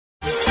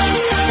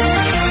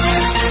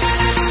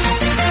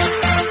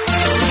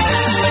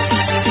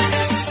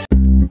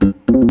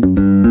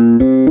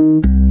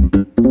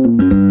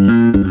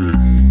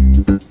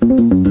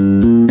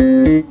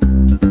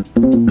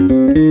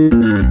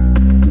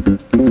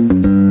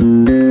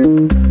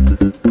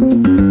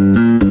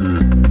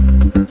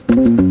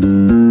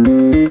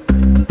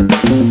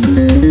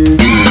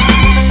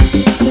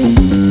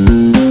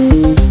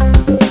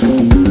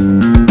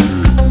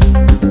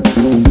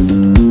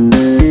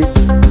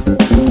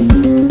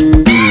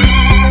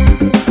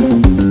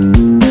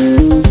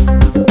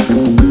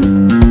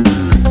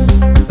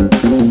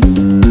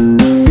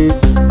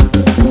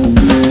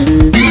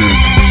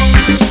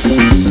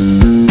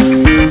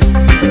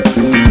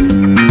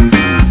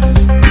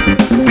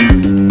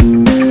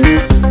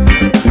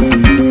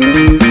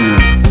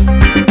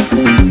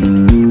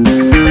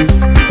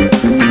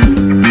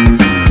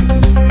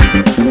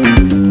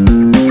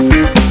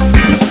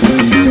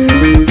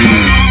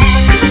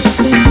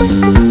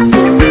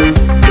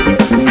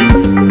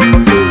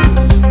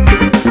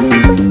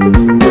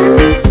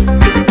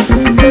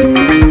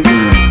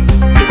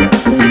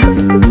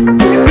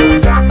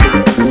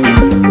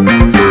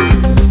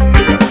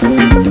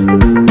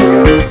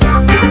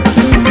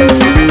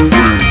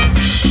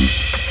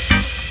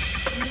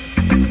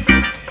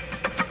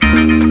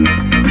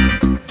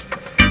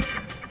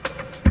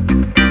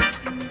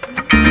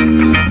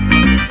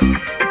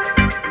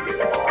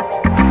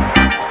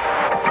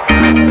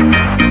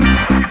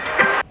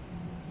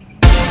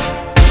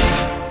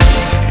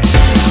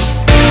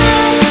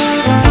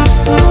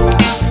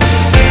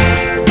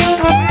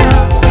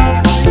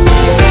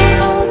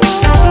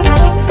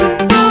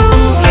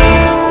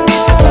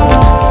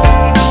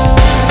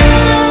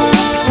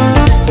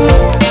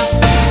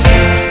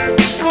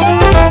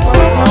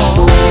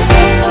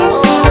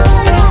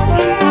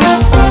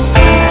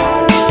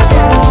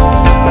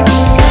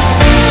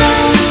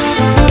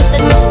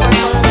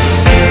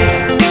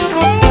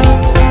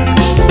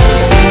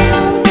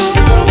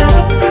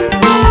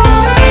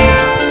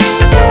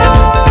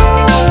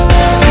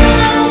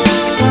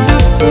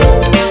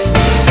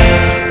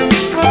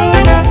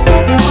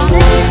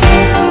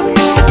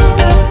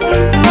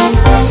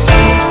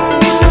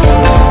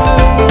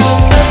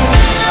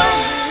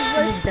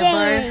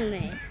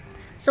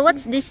So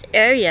what's this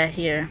area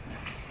here?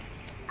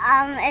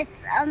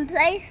 It's a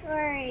place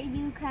where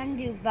you can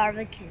do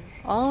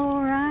barbecues.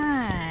 All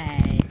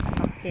right.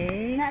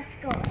 Okay. Let's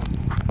go.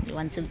 You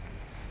want to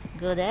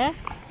go there?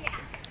 Yeah.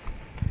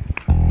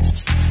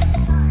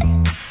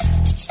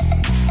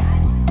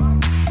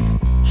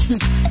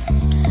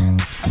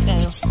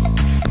 Okay.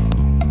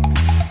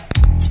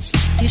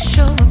 You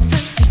show up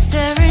thirsty,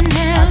 staring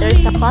at me.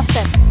 There's a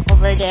faucet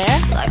over there.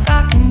 Like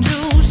I can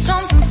do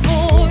something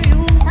for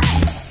you.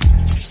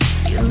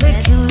 You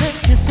lick your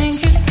lips, you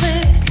think you're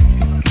slick.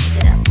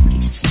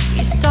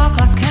 You stalk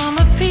like I'm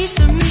a piece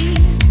of meat.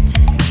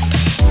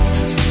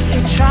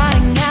 You're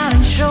trying out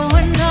and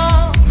showing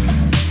off.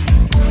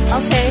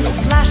 Okay. So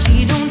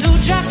flashy, don't do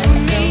jack for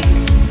me.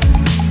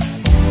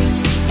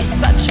 You're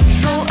such a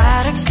troll,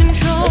 out of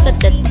control.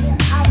 Look at that.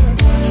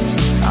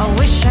 I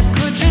wish I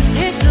could just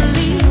hit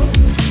delete.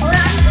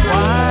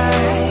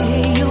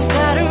 Why you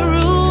gotta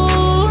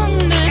ruin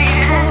this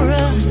for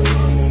us?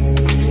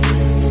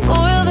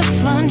 Spoil the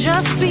fun,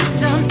 just be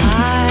done.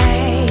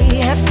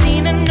 I have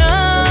seen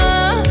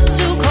enough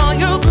to call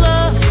your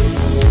bluff.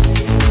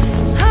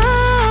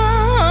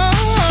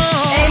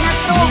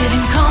 Oh,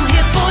 didn't come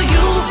here for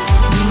you.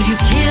 Dude, you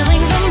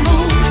killing the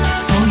mood.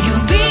 Oh, you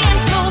being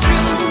so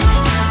rude.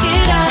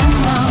 Get out of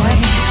my way.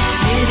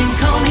 Didn't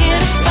come here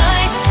to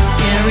fight.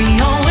 Carry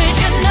on with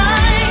your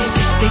night.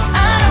 Just stay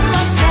out of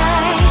my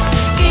sight.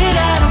 Get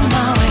out of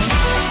my way.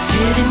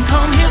 Didn't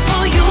come here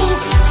for you.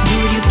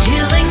 Dude, you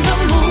killing the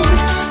mood.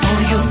 Oh,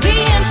 you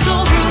being so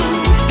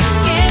rude.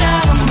 Get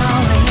out of my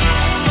way.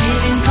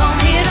 Didn't come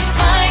here to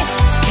fight.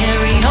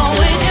 Carry on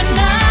with your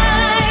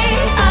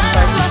night. Out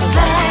of my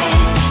sight.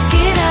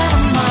 Get out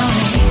of my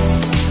way.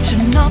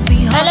 Should not be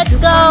hard Let's to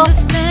go.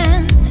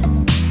 understand.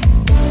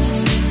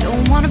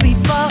 Don't wanna be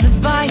bothered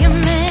by a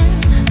man.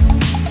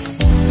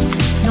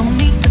 No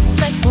need to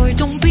flex, boy,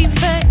 don't be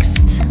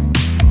vexed.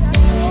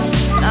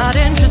 Not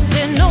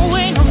interested, no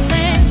way, no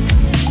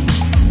thanks.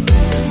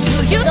 Do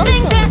you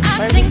think that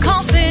acting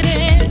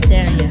confident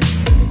There, yeah.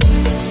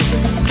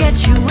 get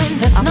you in?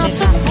 That's not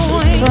the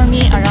point. Show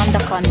me around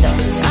the condo.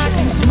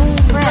 Acting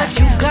smooth, but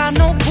you got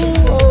no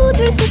cool. Oh,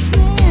 there's a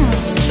snail.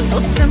 So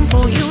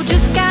simple, you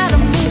just gotta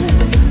move.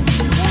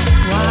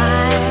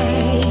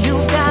 Why you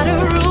gotta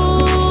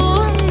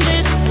ruin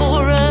this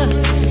for us?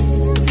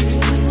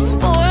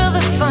 Spoil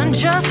the fun,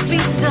 just be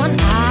done.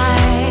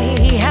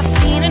 I have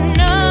seen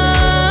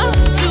enough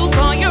to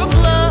call your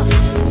bluff.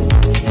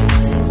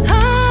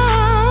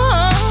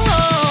 Oh,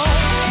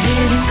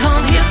 didn't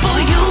come here for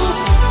you.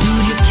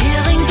 Dude, you're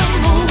killing the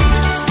mood.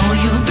 Oh,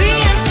 you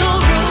being so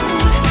rude.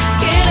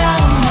 Get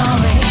out of my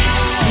way.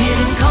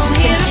 Didn't come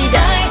here to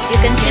fight. You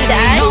can see the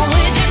Carry on eyes.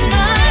 with your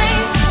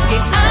night.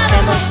 Get out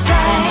of my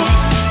sight.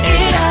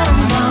 Get out of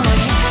my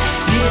way.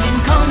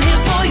 Didn't come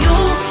here for you.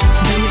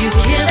 Dude, you're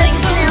killing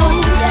the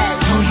mood.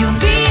 Oh, you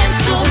being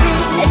so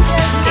rude.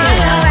 Get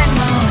out of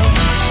my way.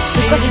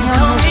 Didn't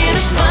come here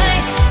to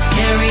fight.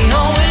 Carry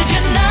on with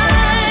your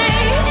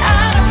night.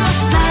 Out of my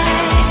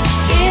sight.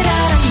 Get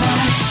out of my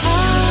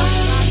sight.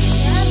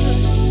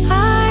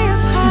 I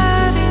have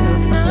had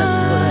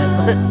enough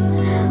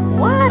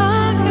What?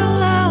 of your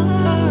loud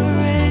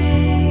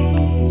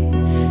parade.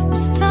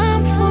 It's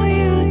time for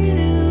you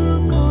to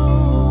go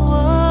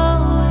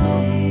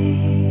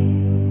away.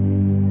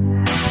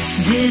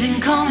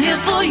 Didn't come here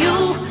for you.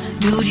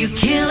 Dude, you're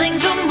killing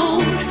the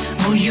mood.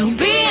 Oh, you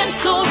being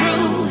so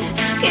rude.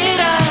 Get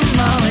out of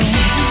my way.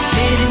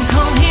 Didn't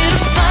come here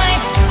to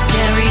fight.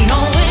 Carry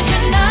on with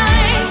your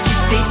night.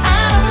 Just stay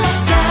out of my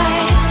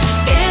sight.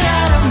 Get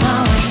out of my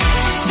way.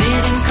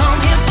 Didn't come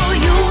here for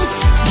you.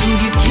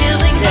 Dude, you're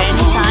killing the Any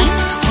mood. sign?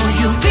 Oh,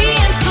 you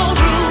being so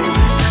rude.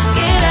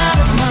 Get out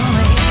of my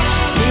way.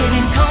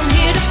 Didn't come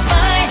here to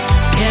fight.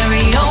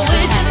 Carry on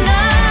with your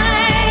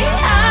night.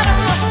 Out of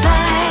my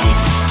sight.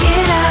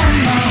 Get out of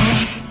my way.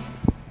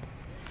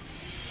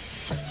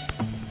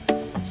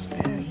 That's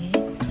very.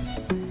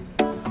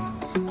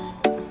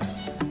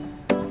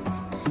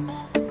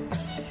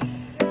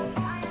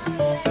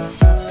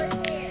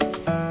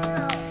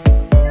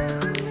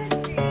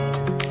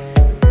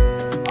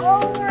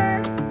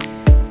 Over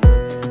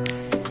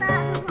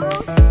that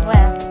hole,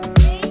 Well,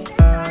 read the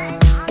sign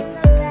on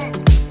the bed.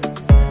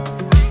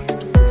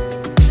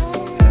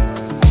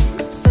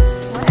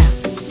 where?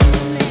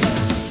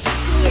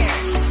 Here.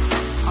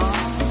 Oh,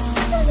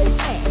 What does it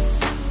say?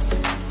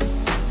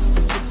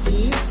 it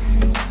is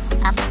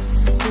Act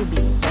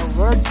Scooby, the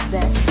world's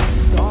best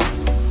dog.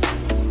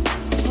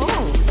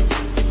 Oh,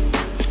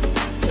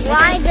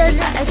 Why does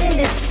it I think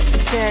this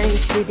chair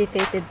is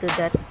dedicated to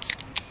that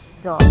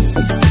dog.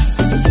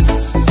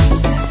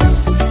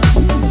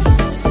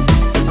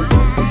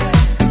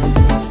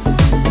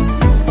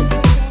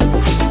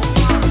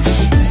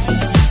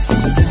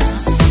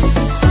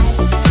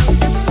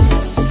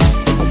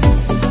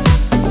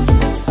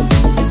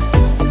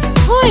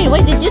 Hoy,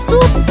 why did you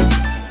toot?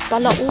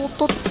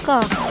 Palautot ka.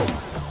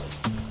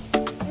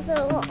 So,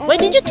 Why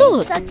did you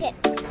toot? Suck it.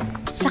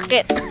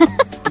 Sakit.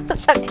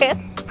 Sakit?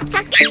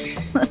 Suck it.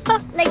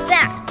 Like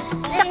that.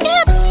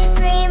 Sakit.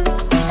 Scream.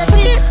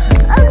 Suck it.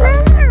 Oh,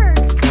 no.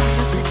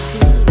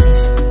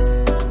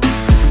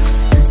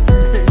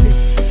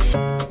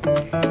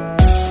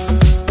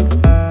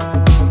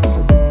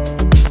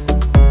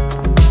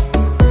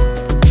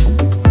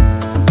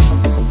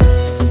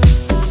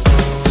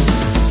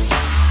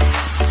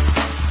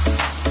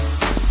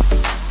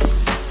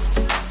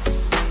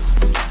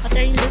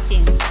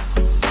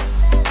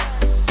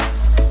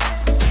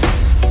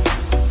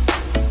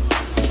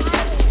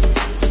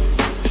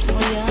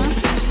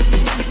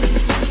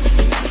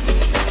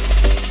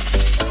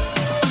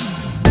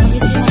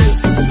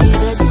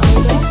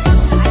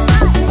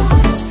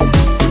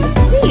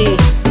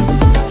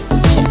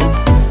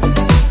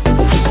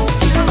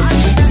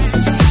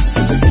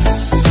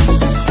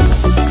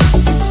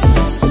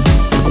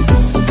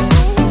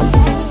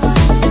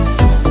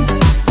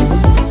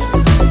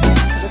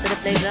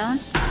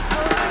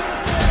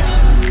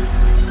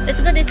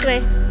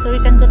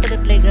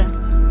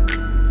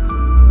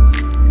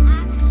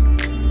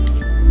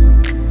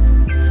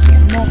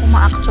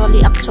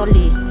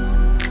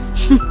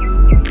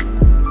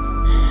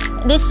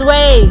 This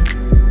way.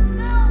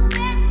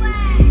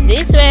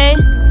 This way.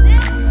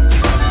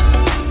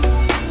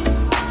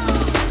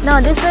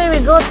 No, this way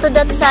we go to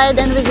that side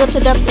and we go to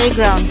the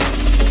playground.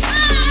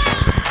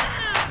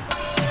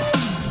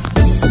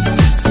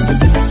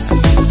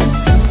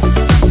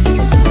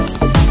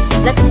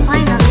 Let's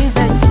find a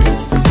lizard.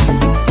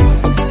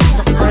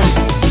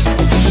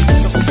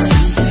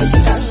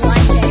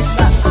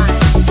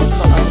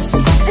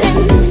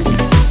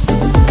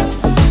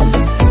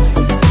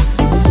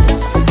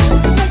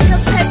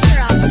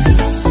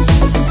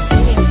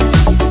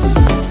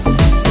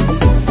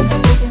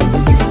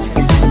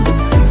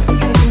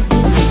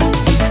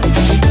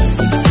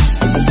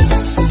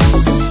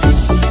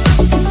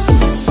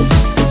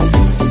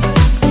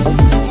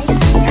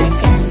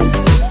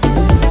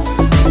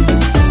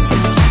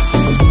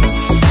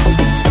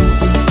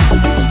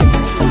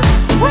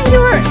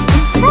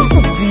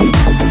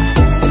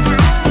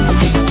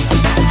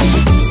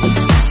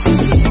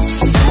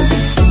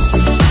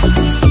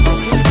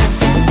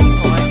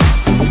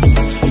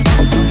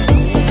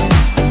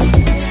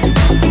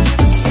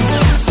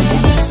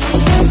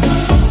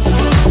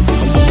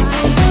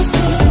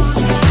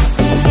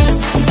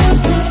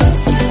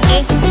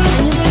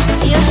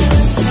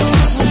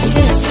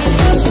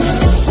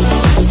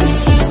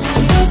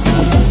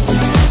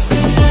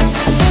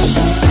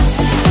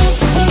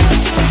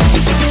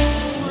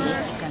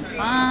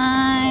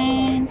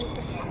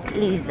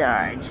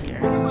 Lizard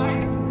here.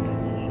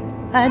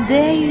 I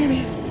dare you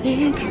to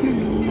fix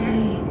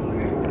me.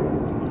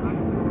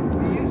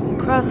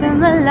 Crossing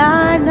the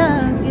line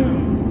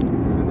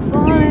again,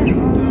 falling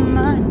on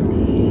my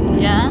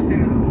knees. Yeah?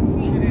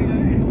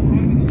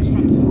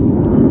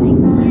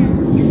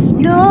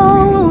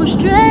 No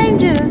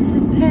stranger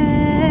to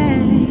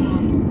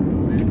pain.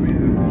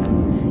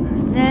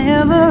 It's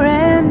never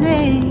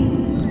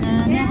ending.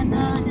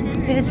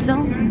 It's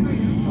only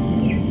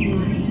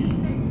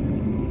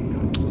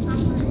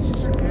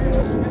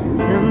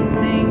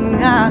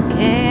something I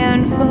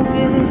can't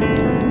forget.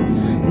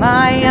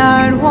 My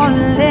heart won't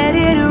let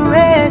it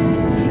rest,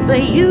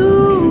 but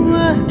you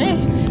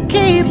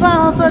keep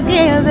on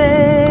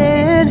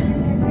forgiving.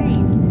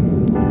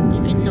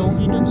 Even though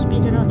he don't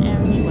spit it out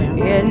everywhere.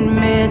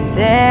 Admit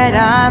that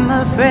I'm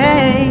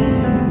afraid.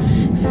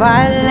 If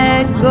I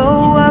let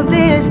go of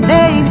this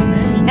pain,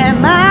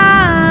 am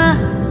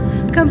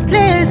I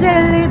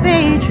completely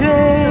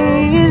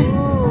betrayed?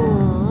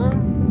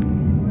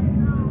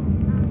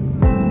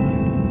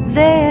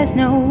 There's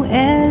no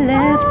air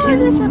left to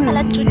There's a breathe.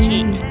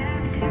 kalachuchi.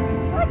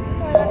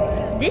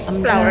 This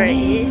flower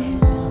is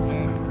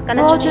kalachuchi.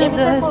 Vultures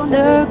are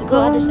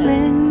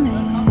circling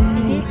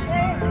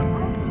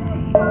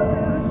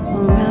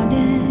around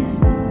it.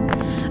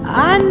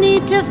 I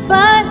need to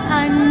fight,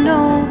 I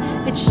know.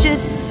 It's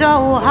just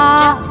so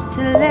hard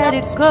to let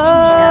it go.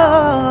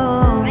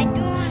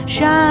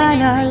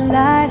 Shine a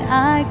light,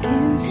 I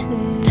can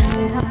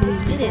see.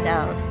 Spit it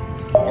out.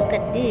 Look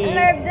at And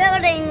we're this.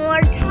 building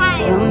more time.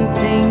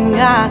 Something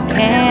I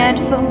can't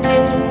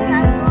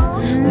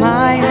forget.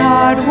 My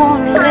heart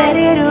won't let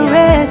it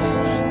rest,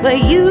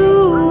 but you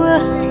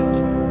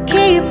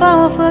keep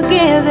on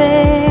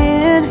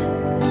forgiving.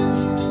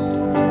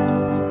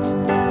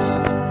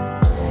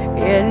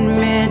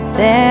 Admit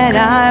that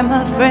I'm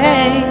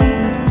afraid.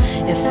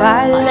 If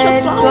I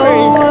let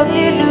go of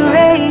this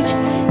rage,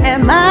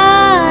 am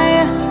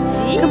I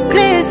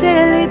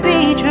completely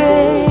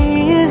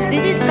betrayed?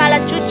 This is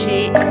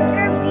kalachuchi.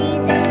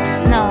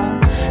 No.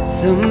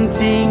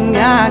 Something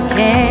I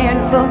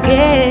can't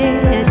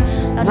forget.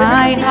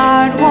 My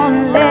heart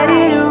won't let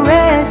it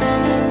rest,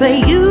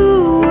 but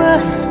you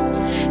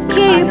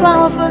keep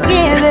on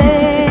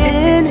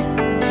forgiving.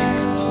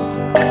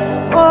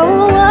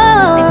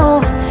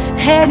 Oh,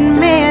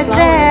 admit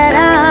that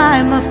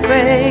I'm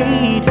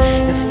afraid.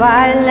 If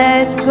I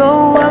let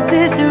go of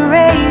this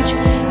rage,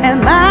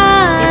 am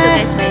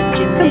I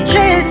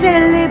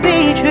completely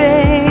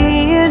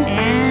betrayed?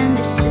 And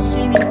this is the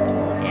swimming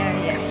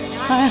area.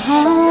 My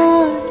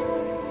heart,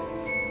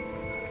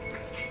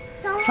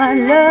 my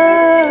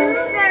love,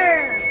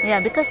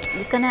 Yeah, because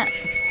you cannot.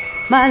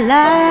 my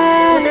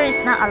life, Scooter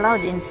is not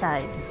allowed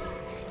inside.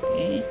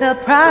 Okay. the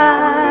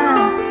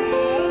prize.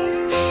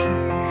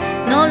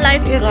 No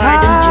It's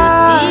lifeguard on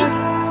hard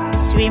duty.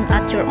 Swim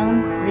at your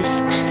own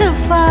risk. to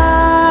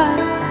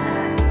fight,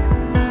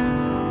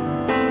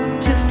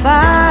 to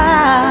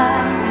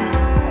fight.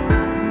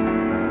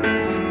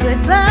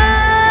 Goodbye.